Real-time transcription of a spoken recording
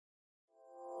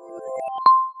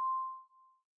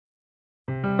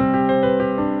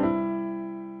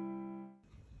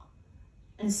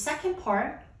the second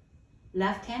part,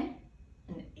 left hand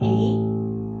an A,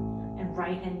 and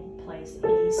right hand plays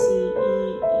A, C,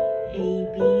 E, A,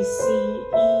 B, C,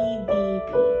 E, D,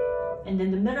 B. And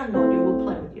then the middle note you will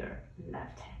play with your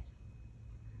left hand.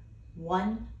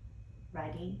 1,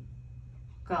 ready,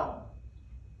 go.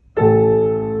 Left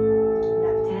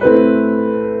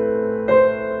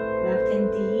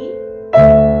hand D,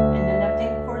 and the left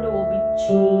hand chord will be G,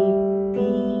 B,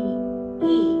 E,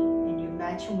 and you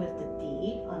match them with the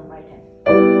D on right hand. I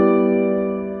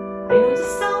know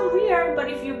this sounds weird, but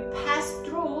if you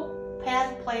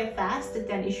play it fast,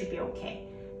 then it should be okay.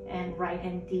 And right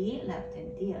hand D, left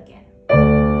hand D again.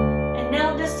 And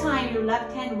now this time your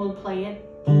left hand will play it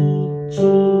D, G,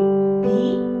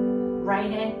 B,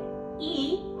 right hand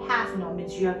E, half note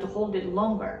means you have to hold it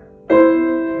longer.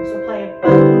 So play it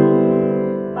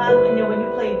but and then when you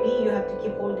play B, you have to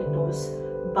keep holding those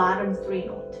bottom 3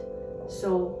 notes.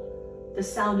 So the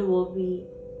sound will be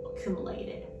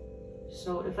accumulated.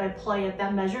 So if I play at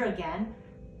that measure again,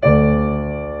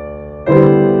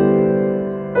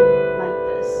 like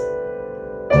this,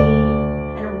 D,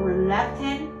 and left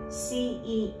hand C,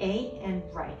 E, A, and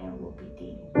right hand will be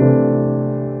D. 2,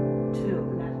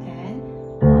 left hand,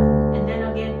 1, and then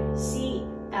again C,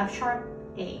 F sharp,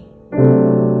 A,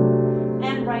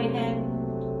 and right hand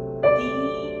D,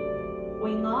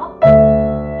 going up,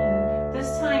 and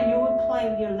this time you will play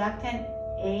with your left hand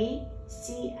A,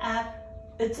 C, F.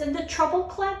 It's in the treble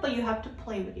clef, but you have to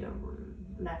play with your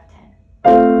left hand.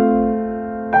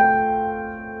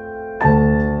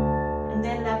 And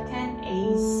then left hand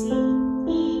A, C,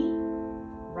 E,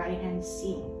 right hand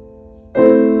C.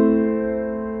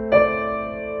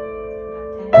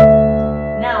 Left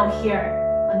hand. Now here,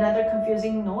 another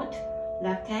confusing note.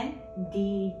 Left hand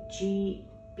D, G,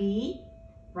 B,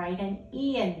 right hand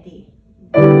E and D.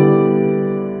 C, and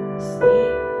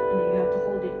then you have to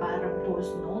hold it bottom those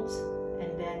notes.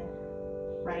 And then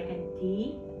right hand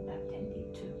D, left hand D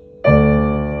too.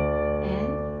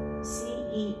 And C,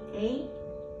 E, A,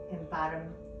 and bottom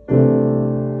D,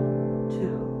 2,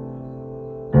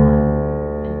 1,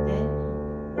 and then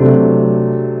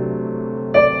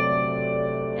 1.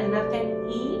 And left hand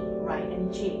E, right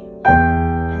hand G.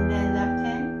 And then left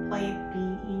hand play B,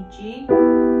 E, G, 2,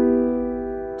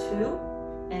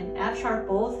 and F sharp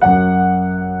both.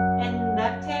 And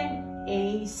left hand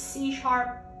A, C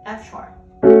sharp, F sharp,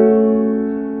 2,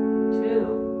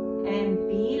 and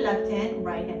B, left hand,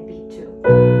 right hand, B2,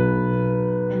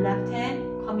 and left hand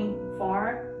coming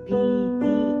far, B, D,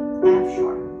 F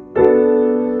sharp,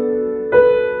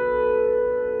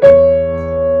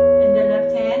 and the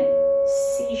left hand,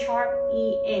 C sharp,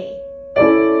 E, A,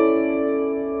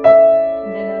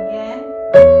 and then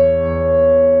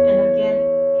again,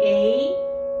 A,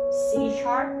 C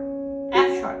sharp,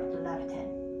 F sharp, the left hand,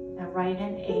 and right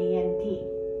hand, A and D.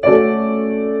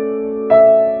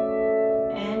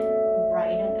 And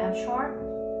right hand F sharp,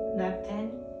 left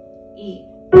hand E.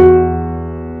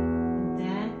 And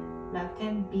then left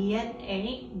hand B and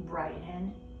A, right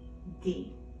hand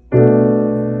D. And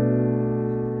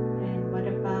what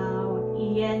about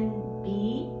E and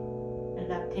B, and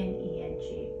left hand E and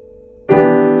G?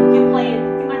 You can play it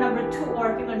finger number 2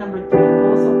 or finger number 3,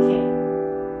 both okay.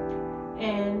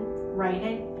 And right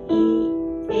hand E,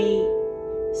 A,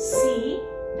 C,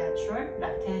 that's short,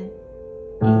 left hand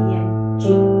A and G,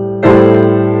 2,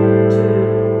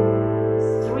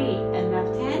 3, and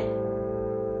left hand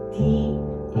D,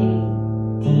 A,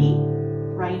 D,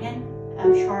 right hand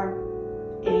F sharp,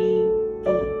 A, D,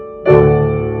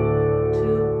 1,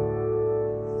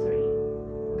 2,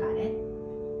 3. Got it?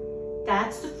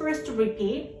 That's the first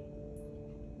repeat.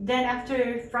 Then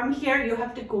from here, you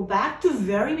have to go back to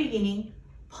very beginning,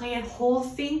 play a whole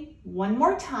thing one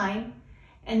more time,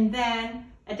 and then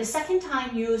at the second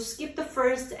time, you skip the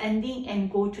first ending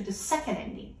and go to the second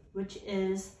ending, which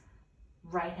is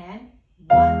right hand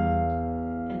 1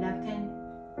 and left hand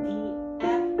D,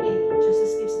 F, A. Just a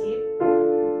skip,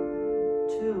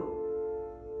 2,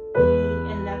 B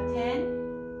and left hand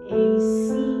A,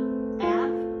 C,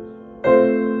 F,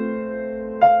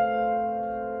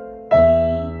 E,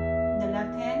 the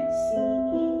left hand C,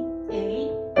 E, A,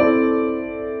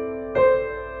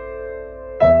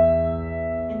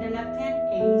 and the left hand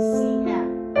A, C, F,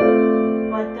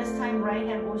 but this time right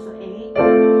hand also A,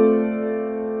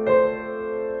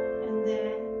 and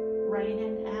then right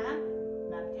hand F,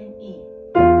 left hand E,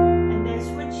 and then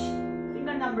switch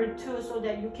finger number 2 so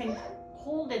that you can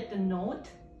hold it the note,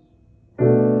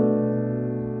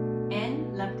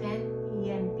 and left hand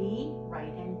E and B,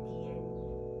 right hand D and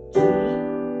G,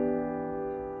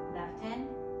 left hand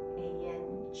A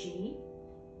and G,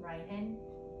 right hand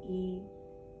E,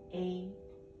 A,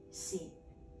 C.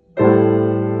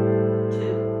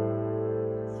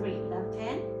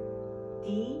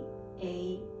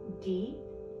 D,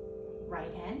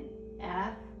 right hand,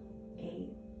 F, A,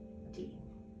 D.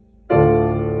 2,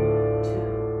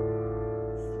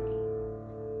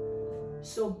 3.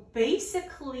 So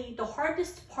basically, the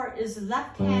hardest part is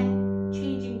left hand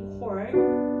changing chord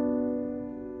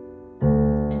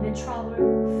and then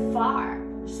travel far.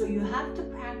 So you have to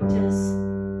practice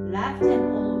left hand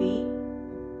only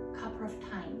a couple of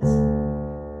times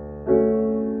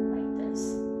like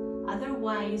this.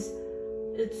 Otherwise,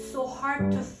 it's so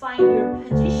hard to find your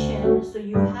position, so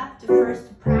you have to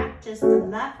first practice the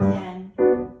left hand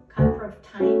a couple of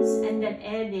times and then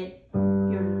edit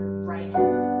your right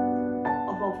hand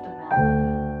above the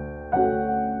melody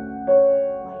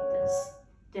like this.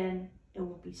 Then it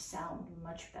will be sound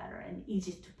much better and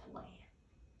easy to play.